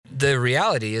the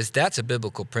reality is that's a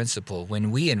biblical principle. When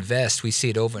we invest, we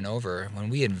see it over and over. When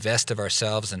we invest of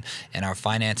ourselves and our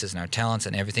finances and our talents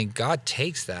and everything, God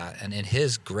takes that, and in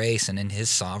his grace and in his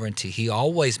sovereignty, he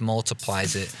always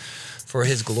multiplies it for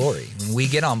his glory. When we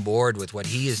get on board with what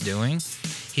he is doing,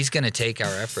 he's going to take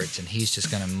our efforts and he's just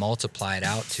going to multiply it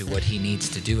out to what he needs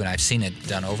to do. And I've seen it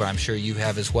done over. I'm sure you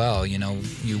have as well. You know,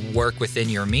 you work within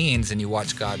your means and you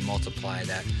watch God multiply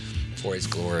that for his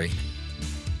glory.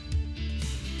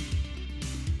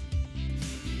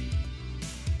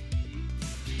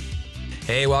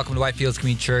 Hey, welcome to Whitefields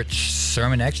Community Church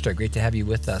Sermon Extra. Great to have you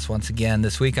with us once again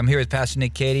this week. I'm here with Pastor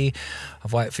Nick Cady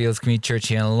of Whitefields Community Church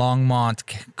here in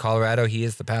Longmont, Colorado. He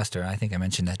is the pastor. I think I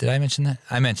mentioned that. Did I mention that?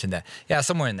 I mentioned that. Yeah,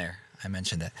 somewhere in there. I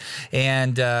mentioned that.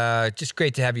 And just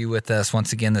great to have you with us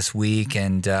once again this week.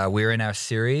 And we're in our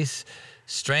series,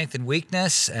 Strength and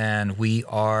Weakness, and we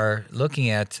are looking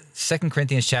at 2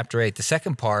 Corinthians chapter 8. The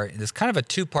second part is kind of a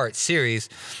two-part series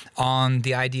on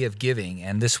the idea of giving.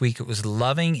 And this week it was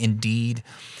loving in deed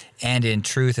and in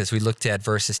truth as we looked at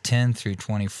verses 10 through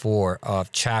 24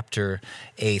 of chapter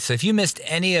 8. So if you missed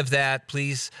any of that,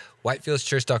 please,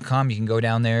 whitefieldschurch.com, you can go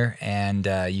down there and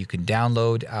you can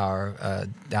download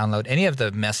any of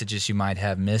the messages you might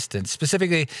have missed. And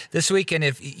specifically this week, and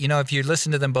if you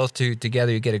listen to them both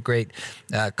together, you get a great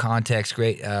context,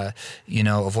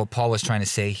 of what Paul was trying to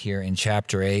say here in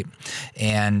chapter 8.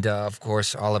 And of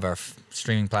course, all of our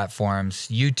streaming platforms,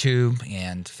 YouTube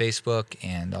and Facebook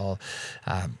and all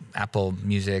Apple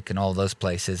Music and all those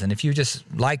places. And if you just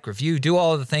like, review, do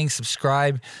all of the things,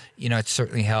 subscribe, it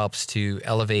certainly helps to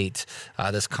elevate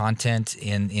this content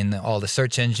in all the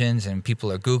search engines, and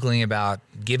people are Googling about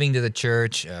giving to the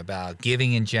church, about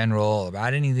giving in general,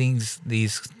 about any of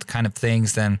these kind of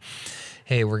things, then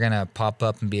hey, we're going to pop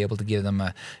up and be able to give them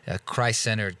a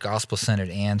Christ-centered, gospel-centered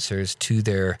answers to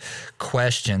their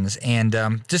questions. And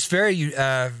just very,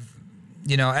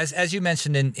 as you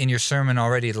mentioned in your sermon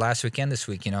already last week and this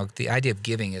week, the idea of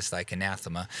giving is like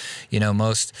anathema.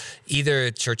 Most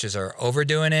either churches are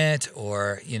overdoing it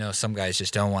or, some guys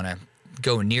just don't want to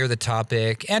go near the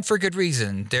topic. And for good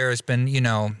reason. There has been,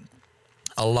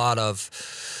 a lot of,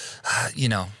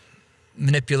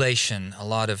 manipulation, a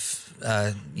lot of,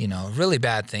 really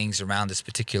bad things around this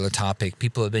particular topic.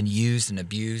 People have been used and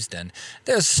abused, and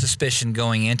there's suspicion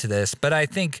going into this. But I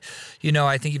think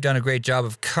you've done a great job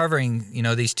of covering,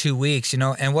 these 2 weeks,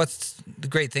 and what's the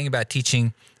great thing about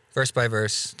teaching verse by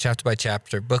verse, chapter by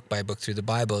chapter, book by book through the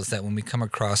Bible is that when we come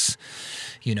across,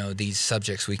 these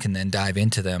subjects, we can then dive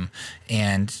into them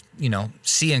and,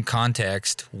 see in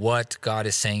context what God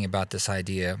is saying about this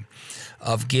idea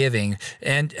of giving.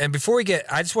 And before we get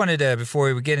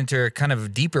into kind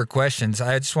of deeper questions,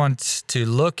 I just want to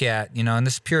look at, and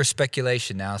this is pure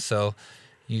speculation now. So,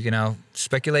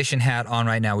 speculation hat on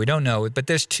right now. We don't know it, but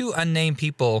there's two unnamed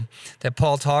people that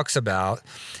Paul talks about.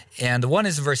 And the one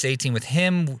is in verse 18, with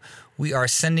him we are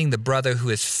sending the brother who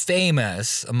is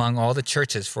famous among all the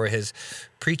churches for his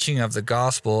preaching of the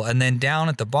gospel. And then down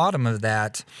at the bottom of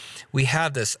that, we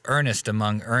have this earnest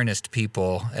among earnest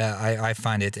people. I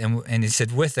find it. And he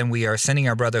said, with them we are sending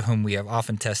our brother whom we have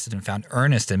often tested and found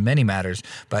earnest in many matters,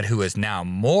 but who is now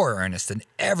more earnest than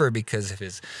ever because of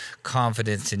his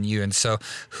confidence in you. And so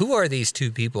who are these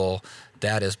two people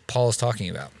that is Paul's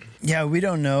talking about? Yeah, we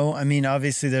don't know. I mean,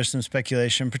 obviously there's some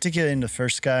speculation, particularly in the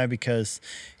first guy, because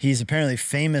he's apparently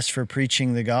famous for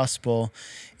preaching the gospel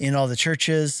in all the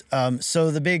churches.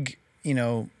 So the big,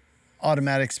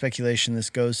 automatic speculation this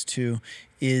goes to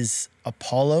is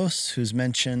Apollos, who's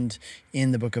mentioned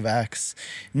in the book of Acts.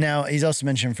 Now, he's also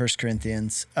mentioned in 1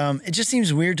 Corinthians. It just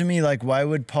seems weird to me, like why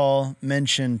would Paul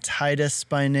mention Titus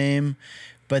by name,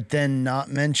 but then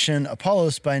not mention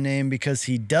Apollos by name, because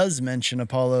he does mention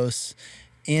Apollos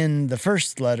in the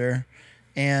first letter,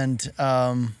 and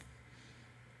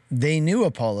they knew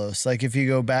Apollos. Like if you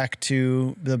go back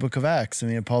to the book of Acts,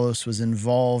 Apollos was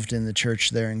involved in the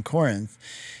church there in Corinth.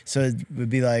 So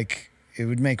it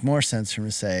would make more sense for him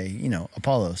to say,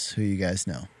 Apollos, who you guys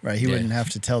know, right? He wouldn't have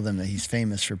to tell them that he's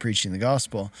famous for preaching the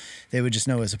gospel. They would just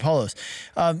know as Apollos.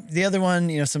 The other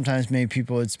one, sometimes maybe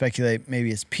people would speculate,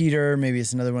 maybe it's Peter, maybe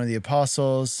it's another one of the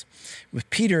apostles. With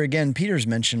Peter, again, Peter's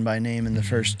mentioned by name in the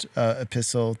first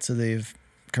epistle to the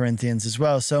Corinthians as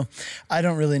well. So I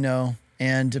don't really know.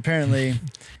 And apparently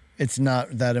it's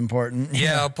not that important.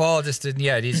 Yeah, Paul just didn't.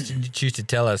 Yeah, he just didn't choose to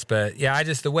tell us. But yeah,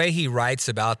 the way he writes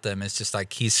about them is just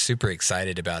like he's super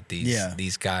excited about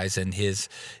these guys and his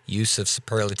use of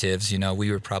superlatives.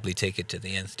 We would probably take it to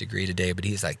the nth degree today, but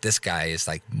he's like, this guy is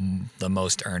like the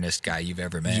most earnest guy you've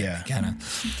ever met. Yeah. Kind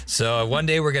of. So one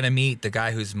day we're gonna meet the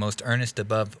guy who's most earnest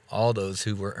above all those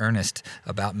who were earnest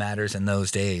about matters in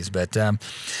those days. But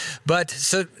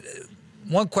so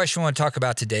one question I want to talk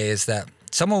about today is that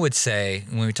someone would say,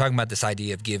 when we're talking about this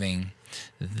idea of giving,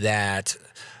 that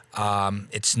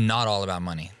it's not all about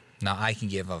money. Now, I can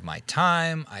give of my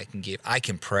time, I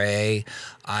can pray,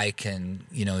 I can,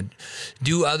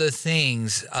 do other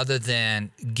things other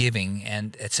than giving.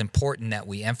 And it's important that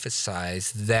we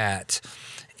emphasize that.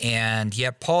 And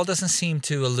yet Paul doesn't seem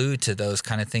to allude to those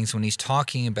kind of things when he's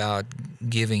talking about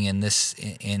giving in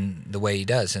the way he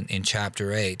does in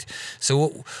chapter 8.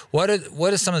 So what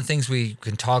are some of the things we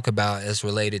can talk about as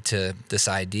related to this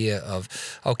idea of,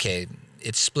 okay,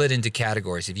 it's split into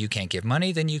categories. If you can't give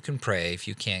money, then you can pray. If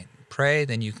you can't pray,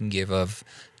 then you can give of,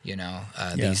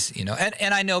 these,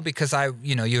 and I know because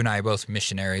you and I are both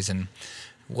missionaries, and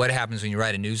what happens when you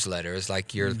write a newsletter is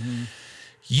like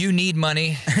you need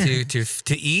money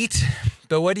to eat,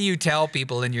 but what do you tell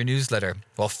people in your newsletter?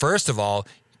 Well, first of all,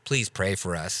 please pray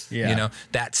for us. Yeah.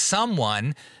 That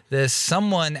there's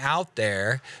someone out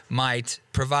there might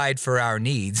provide for our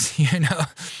needs,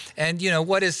 And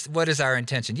what is our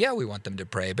intention? Yeah, we want them to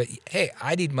pray, but hey,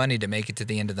 I need money to make it to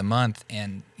the end of the month,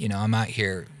 and I'm out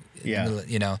here.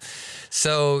 Yeah.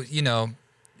 So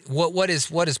What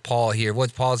is Paul here?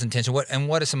 What's Paul's intention?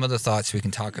 What are some other thoughts we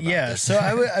can talk about? Yeah, this? so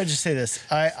I would just say this.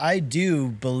 I do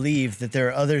believe that there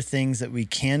are other things that we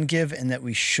can give and that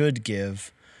we should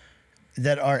give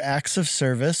that are acts of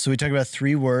service. So we talk about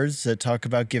 3 words that talk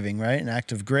about giving, right? An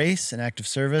act of grace, an act of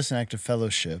service, an act of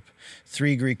fellowship.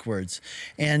 3 Greek words.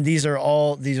 And these are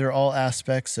all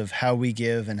aspects of how we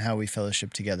give and how we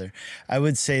fellowship together. I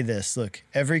would say this, look,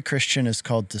 every Christian is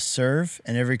called to serve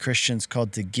and every Christian is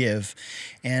called to give.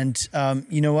 And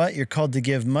you know what? You're called to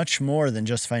give much more than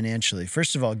just financially.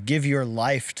 First of all, give your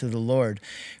life to the Lord.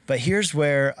 But here's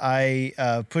where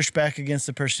I push back against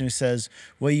the person who says,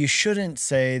 well, you shouldn't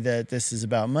say that this is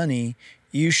about money.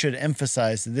 You should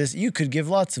emphasize this. You could give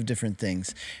lots of different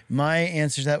things. My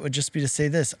answer to that would just be to say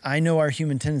this. I know our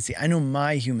human tendency. I know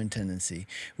my human tendency,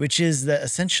 which is that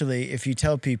essentially if you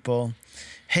tell people,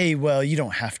 hey, well, you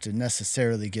don't have to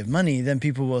necessarily give money, then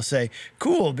people will say,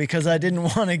 cool, because I didn't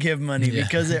want to give money,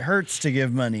 because it hurts to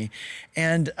give money.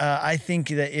 And I think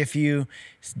that if you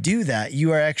do that,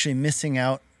 you are actually missing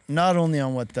out not only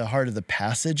on what the heart of the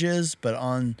passage is, but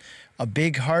on a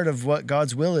big heart of what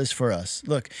God's will is for us.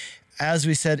 Look, as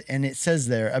we said, and it says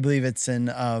there, I believe it's in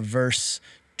verse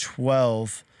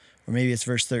 12, or maybe it's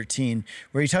verse 13,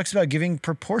 where he talks about giving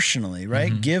proportionally,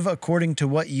 right? Mm-hmm. Give according to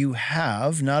what you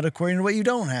have, not according to what you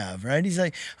don't have, right? He's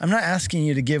like, I'm not asking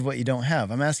you to give what you don't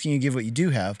have. I'm asking you to give what you do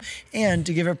have and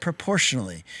to give it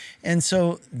proportionally. And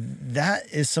so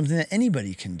that is something that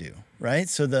anybody can do, right?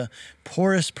 So the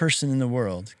poorest person in the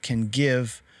world can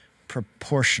give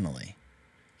proportionally,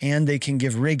 and they can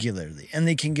give regularly, and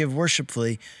they can give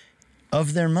worshipfully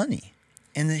of their money.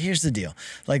 And here's the deal.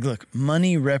 Like, look,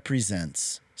 money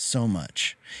represents so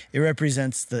much. It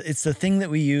represents it's the thing that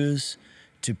we use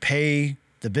to pay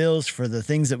the bills for the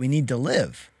things that we need to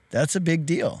live. That's a big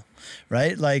deal,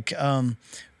 right? Like,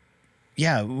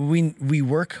 we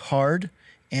work hard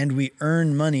and we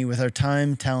earn money with our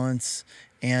time, talents,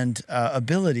 and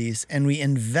abilities, and we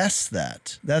invest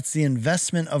that. That's the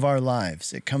investment of our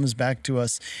lives. It comes back to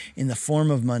us in the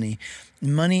form of money.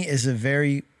 Money has a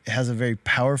very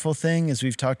powerful thing, as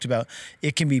we've talked about.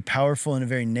 It can be powerful in a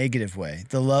very negative way.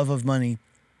 The love of money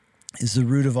is the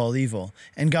root of all evil.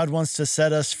 And God wants to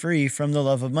set us free from the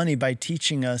love of money by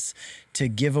teaching us to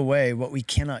give away what we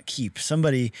cannot keep.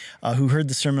 Somebody who heard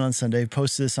the sermon on Sunday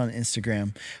posted this on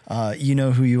Instagram. You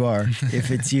know who you are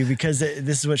if it's you, because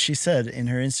this is what she said in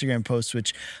her Instagram post,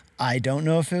 which I don't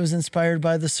know if it was inspired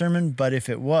by the sermon, but if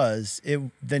it was,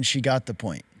 then she got the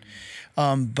point.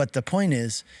 But the point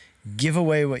is, give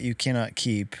away what you cannot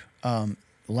keep,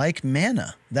 like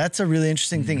manna. That's a really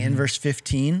interesting thing. In verse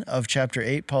 15 of chapter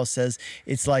 8, Paul says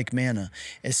it's like manna.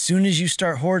 As soon as you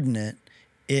start hoarding it,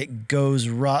 it goes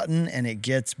rotten and it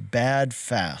gets bad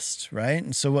fast, right?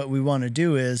 And so what we want to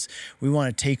do is we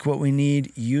want to take what we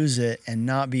need, use it, and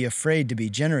not be afraid to be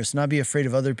generous, not be afraid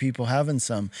of other people having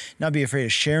some, not be afraid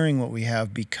of sharing what we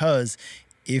have, because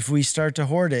if we start to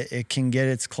hoard it, it can get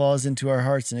its claws into our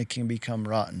hearts and it can become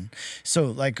rotten. So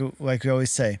like we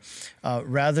always say,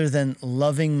 rather than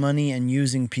loving money and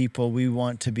using people, we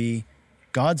want to be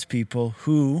God's people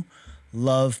who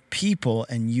love people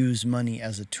and use money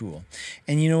as a tool.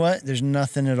 And you know what? There's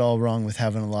nothing at all wrong with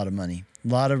having a lot of money. A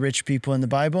lot of rich people in the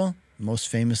Bible, most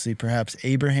famously perhaps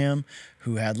Abraham,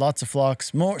 who had lots of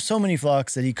flocks, so many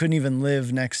flocks that he couldn't even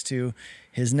live next to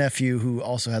his nephew who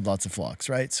also had lots of flocks,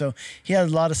 right? So he had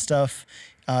a lot of stuff.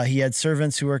 He had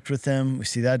servants who worked with him. We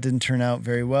see that didn't turn out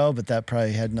very well, but that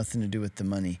probably had nothing to do with the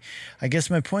money. I guess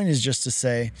my point is just to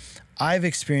say, I've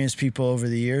experienced people over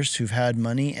the years who've had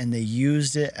money and they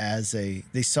used it as they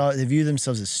view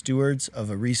themselves as stewards of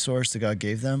a resource that God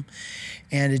gave them.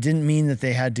 And it didn't mean that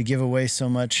they had to give away so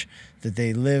much that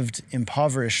they lived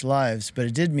impoverished lives, but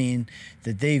it did mean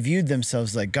that they viewed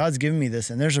themselves like, God's given me this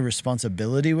and there's a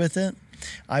responsibility with it.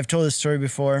 I've told this story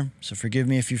before, so forgive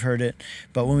me if you've heard it.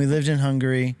 But when we lived in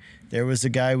Hungary, there was a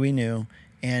guy we knew,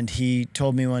 and he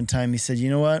told me one time, he said, you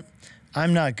know what?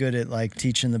 I'm not good at like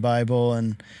teaching the Bible,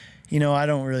 and, you know, I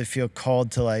don't really feel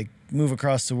called to like move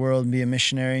across the world and be a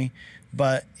missionary.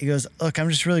 But he goes, look, I'm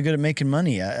just really good at making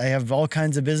money. I have all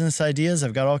kinds of business ideas.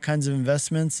 I've got all kinds of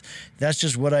investments. That's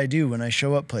just what I do when I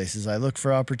show up places. I look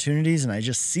for opportunities and I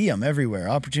just see them everywhere,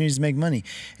 opportunities to make money.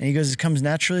 And he goes, it comes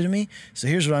naturally to me. So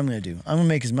here's what I'm going to do. I'm going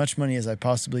to make as much money as I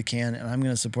possibly can, and I'm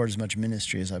going to support as much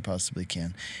ministry as I possibly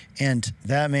can. And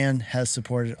that man has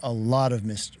supported a lot of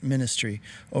ministry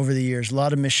over the years, a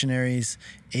lot of missionaries,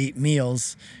 ate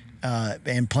meals,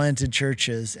 and planted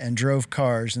churches and drove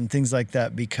cars and things like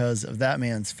that because of that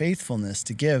man's faithfulness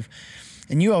to give.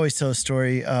 And you always tell a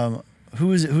story.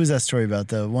 Who's that story about?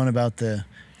 The one about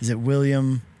is it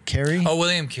William Carey? Oh,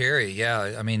 William Carey.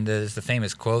 Yeah. I mean, there's the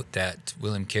famous quote that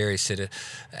William Carey said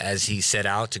as he set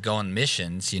out to go on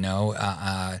missions, you know,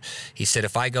 he said,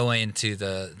 if I go into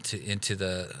the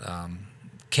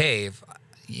cave,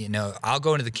 you know, I'll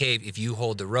go into the cave if you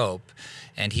hold the rope.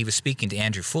 And he was speaking to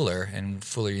Andrew Fuller, and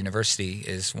Fuller University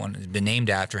is been named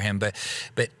after him. But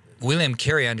William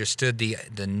Carey understood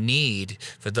the need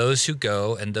for those who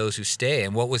go and those who stay.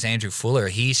 And what was Andrew Fuller?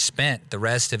 He spent the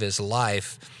rest of his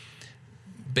life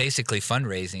basically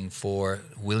fundraising for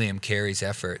William Carey's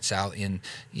efforts out in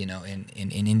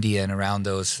India and around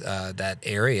those that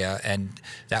area, and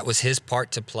that was his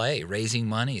part to play, raising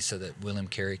money so that William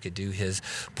Carey could do his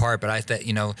part. But I thought,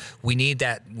 you know, we need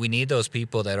those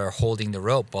people that are holding the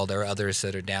rope while there are others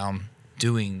that are down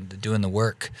doing the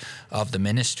work of the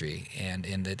ministry, and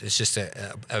it's just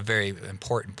a very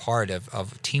important part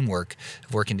of teamwork,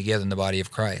 of working together in the body of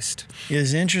Christ.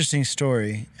 It's an interesting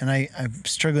story, and I'm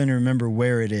struggling to remember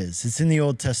where it is. It's in the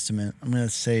Old Testament. I'm going to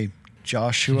say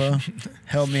Joshua.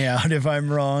 Help me out if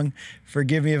I'm wrong.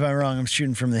 Forgive me if I'm wrong. I'm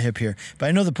shooting from the hip here. But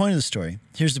I know the point of the story.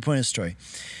 Here's the point of the story.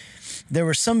 There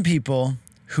were some people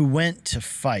who went to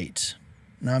fight.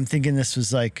 Now I'm thinking this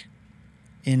was like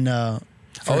in...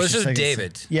 this is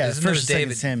David. First and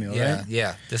Second Samuel, right?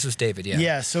 Yeah, this is David, yeah.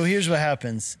 Yeah, so here's what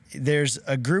happens. There's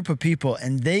a group of people,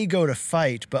 and they go to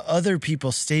fight, but other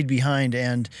people stayed behind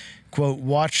and, quote,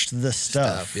 watched the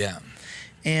stuff. Yeah.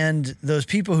 And those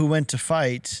people who went to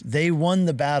fight, they won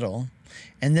the battle,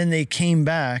 and then they came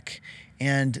back,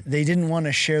 and they didn't want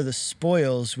to share the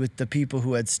spoils with the people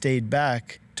who had stayed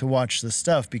back to watch the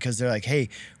stuff, because they're like, hey,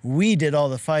 we did all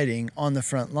the fighting on the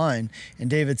front line. And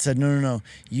David said, no,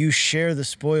 you share the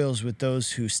spoils with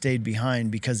those who stayed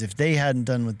behind, because if they hadn't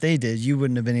done what they did, you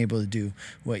wouldn't have been able to do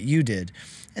what you did.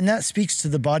 And that speaks to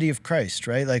the body of Christ,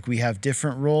 right? Like, we have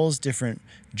different roles, different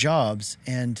jobs,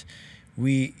 and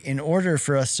in order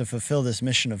for us to fulfill this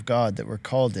mission of God that we're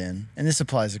called in, and this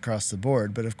applies across the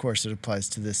board, but of course it applies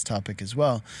to this topic as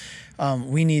well,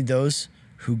 we need those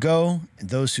who go, and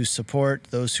those who support,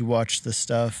 those who watch the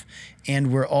stuff,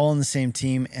 and we're all on the same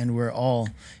team, and we're all,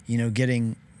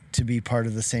 getting to be part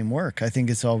of the same work. I think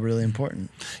it's all really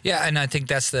important. Yeah, and I think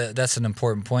that's an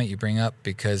important point you bring up,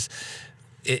 because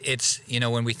it's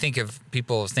when we think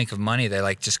of money, they're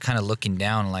like just kind of looking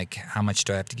down, like, how much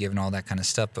do I have to give and all that kind of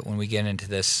stuff. But when we get into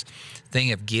this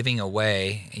thing of giving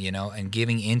away, and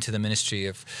giving into the ministry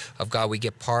of God, we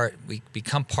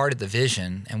become part of the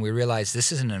vision, and we realize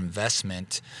this is an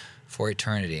investment for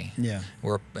eternity. Yeah,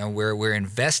 we're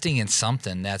investing in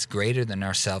something that's greater than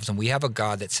ourselves, and we have a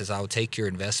God that says, I will take your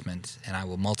investment and I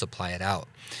will multiply it out.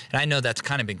 And I know that's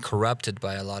kind of been corrupted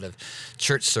by a lot of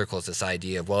church circles, this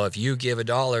idea of, well, if you give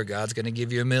 $1, God's going to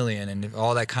give you $1 million and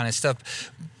all that kind of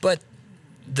stuff. But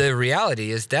the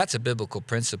reality is that's a biblical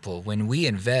principle. When we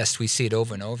invest, we see it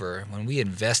over and over. When we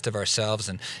invest of ourselves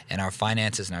and our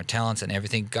finances and our talents and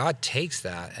everything, God takes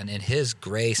that, and in his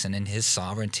grace and in his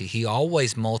sovereignty, he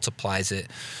always multiplies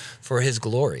it for his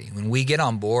glory. When we get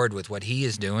on board with what he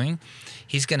is doing,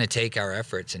 he's going to take our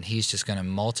efforts and he's just going to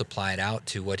multiply it out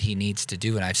to what he needs to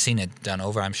do. And I've seen it done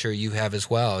over. I'm sure you have as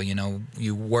well. You know,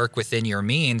 you work within your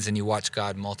means and you watch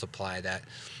God multiply that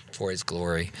for his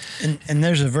glory. And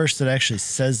there's a verse that actually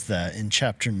says that in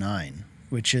chapter 9,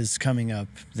 which is coming up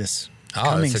this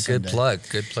coming that's a good Sunday. plug.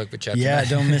 Good plug for chapter 9. Yeah,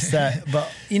 don't miss that.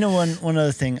 But you know, one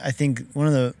other thing, I think one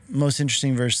of the most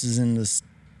interesting verses in this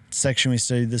section we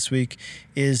studied this week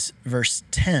is verse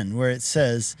 10, where it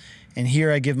says, "And here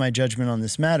I give my judgment on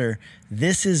this matter.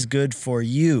 This is good for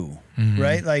you."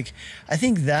 Right? Like, I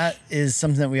think that is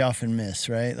something that we often miss,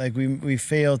 right? Like we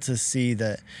fail to see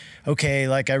that, okay,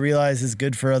 like I realize it's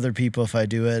good for other people if I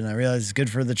do it, and I realize it's good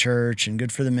for the church and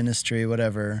good for the ministry,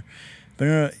 whatever. But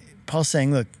no, Paul's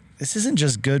saying, look, this isn't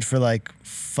just good for like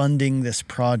funding this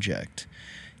project.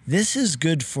 This is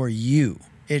good for you.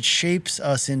 It shapes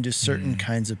us into certain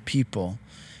kinds of people.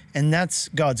 And that's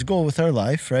God's goal with our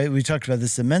life, right? We talked about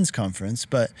this at men's conference,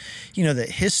 but you know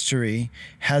that history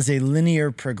has a linear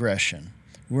progression.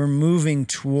 We're moving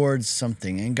towards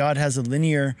something, and God has a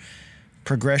linear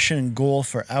progression and goal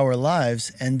for our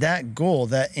lives. And that goal,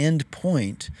 that end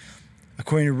point,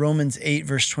 according to Romans 8,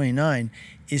 verse 29,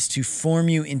 is to form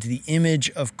you into the image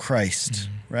of Christ,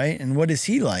 right? And what is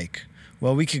he like?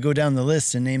 Well, we could go down the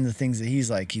list and name the things that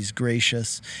he's like. He's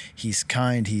gracious, he's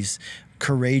kind, he's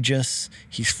courageous,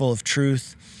 he's full of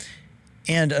truth.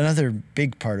 And another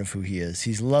big part of who he is,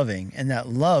 he's loving. And that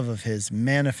love of his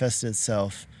manifests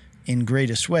itself in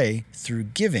greatest way through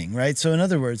giving, right? So in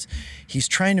other words, he's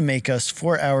trying to make us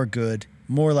for our good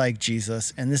more like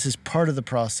Jesus. And this is part of the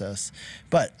process.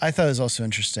 But I thought it was also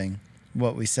interesting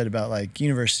what we said about like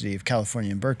University of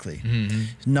California in Berkeley.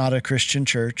 Not a Christian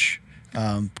church.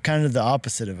 Kind of the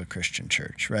opposite of a Christian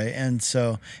church, right? And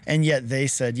so, and yet they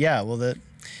said, yeah, well, that,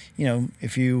 you know,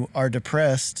 if you are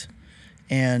depressed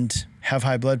and have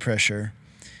high blood pressure,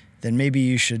 then maybe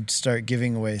you should start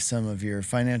giving away some of your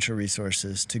financial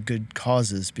resources to good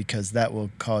causes, because that will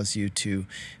cause you to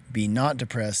be not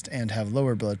depressed and have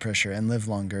lower blood pressure and live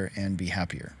longer and be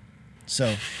happier.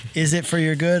 So is it for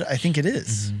your good? I think it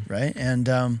is, right?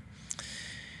 And,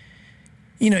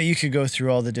 you know, you could go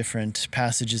through all the different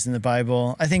passages in the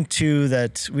Bible. I think two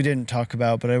that we didn't talk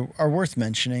about but are worth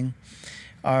mentioning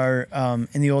are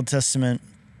in the Old Testament.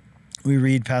 We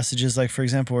read passages like, for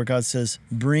example, where God says,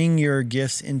 bring your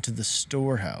gifts into the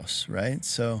storehouse, right?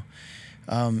 So,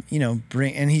 you know,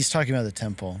 and he's talking about the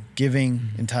temple, giving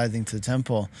and tithing to the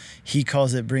temple. He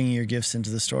calls it bringing your gifts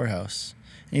into the storehouse.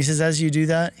 And he says, as you do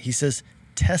that, he says,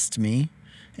 test me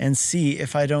and see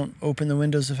if I don't open the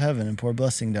windows of heaven and pour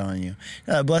blessing down on you.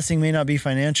 Now, that blessing may not be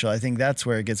financial. I think that's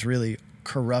where it gets really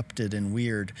corrupted and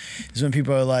weird, is when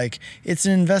people are like, it's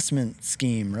an investment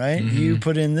scheme, right? You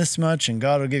put in this much and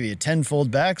God will give you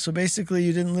tenfold back. So basically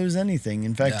you didn't lose anything.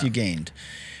 In fact, you gained.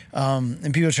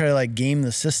 And people try to like game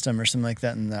the system or something like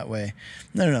that in that way.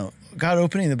 No. God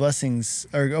opening the blessings,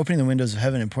 or opening the windows of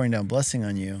heaven and pouring down blessing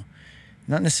on you,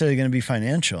 not necessarily going to be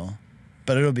financial,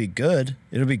 but it'll be good.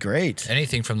 It'll be great.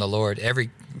 Anything from the Lord, every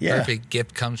perfect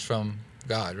gift comes from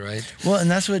God, right? Well,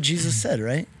 and that's what Jesus said,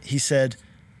 right? He said,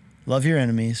 love your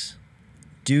enemies,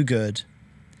 do good,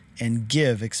 and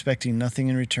give, expecting nothing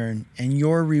in return, and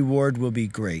your reward will be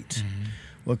great.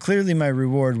 Well, clearly my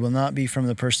reward will not be from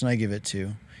the person I give it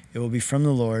to. It will be from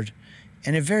the Lord,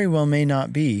 and it very well may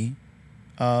not be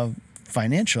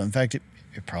financial. In fact, it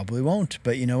probably won't.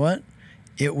 But you know what?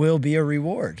 It will be a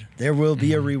reward. There will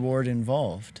be a reward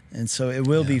involved. And so it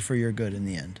will be for your good in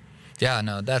the end. Yeah,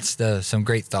 no, that's some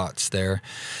great thoughts there.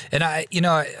 And I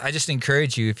just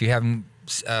encourage you, if you haven't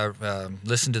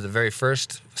listened to the very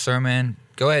first sermon,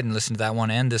 go ahead and listen to that one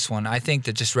and this one. I think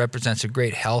that just represents a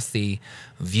great healthy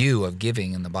view of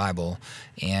giving in the Bible.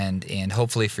 And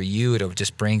hopefully for you, it'll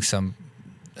just bring some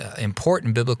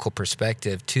important biblical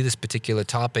perspective to this particular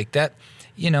topic that,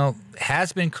 you know,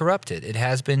 has been corrupted. It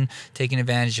has been taken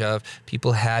advantage of.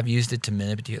 People have used it to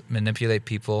manipulate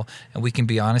people, and we can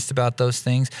be honest about those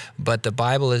things. But the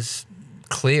Bible is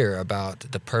clear about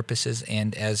the purposes,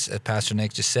 and as Pastor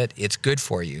Nick just said, it's good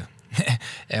for you.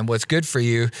 And what's good for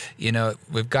you, you know,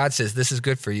 if God says this is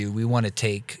good for you, we want to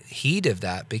take heed of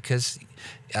that, because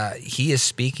he is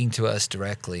speaking to us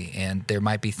directly, and there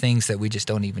might be things that we just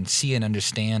don't even see and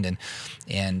understand,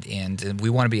 and we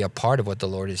want to be a part of what the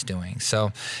Lord is doing.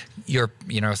 So your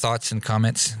thoughts and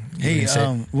comments. Hey,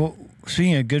 well,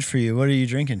 speaking of good for you, what are you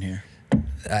drinking here?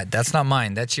 That's not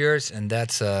mine. That's yours, and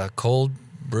that's cold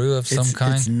brew of some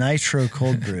kind. It's nitro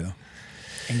cold brew.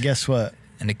 And guess what?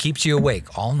 And it keeps you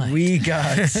awake all night. We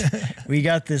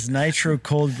got this nitro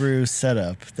cold brew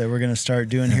setup that we're going to start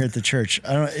doing here at the church.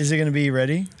 I don't know, is it going to be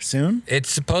ready soon?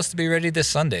 It's supposed to be ready this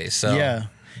Sunday. So yeah.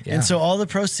 And so all the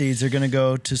proceeds are going to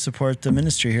go to support the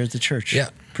ministry here at the church. Yeah.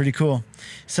 Pretty cool.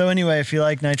 So anyway, if you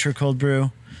like nitro cold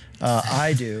brew,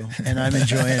 I do, and I'm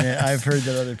enjoying it. I've heard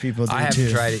that other people do too. I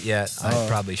haven't tried it yet. I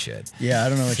probably should. Yeah, I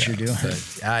don't know what you're doing.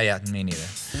 But, yeah, me neither.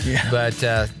 Yeah. But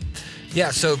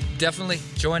so definitely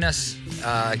join us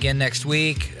again next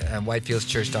week at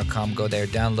whitefieldschurch.com. Go there,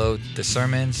 download the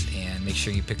sermons, and make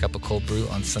sure you pick up a cold brew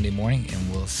on Sunday morning,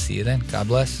 and we'll see you then. God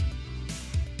bless.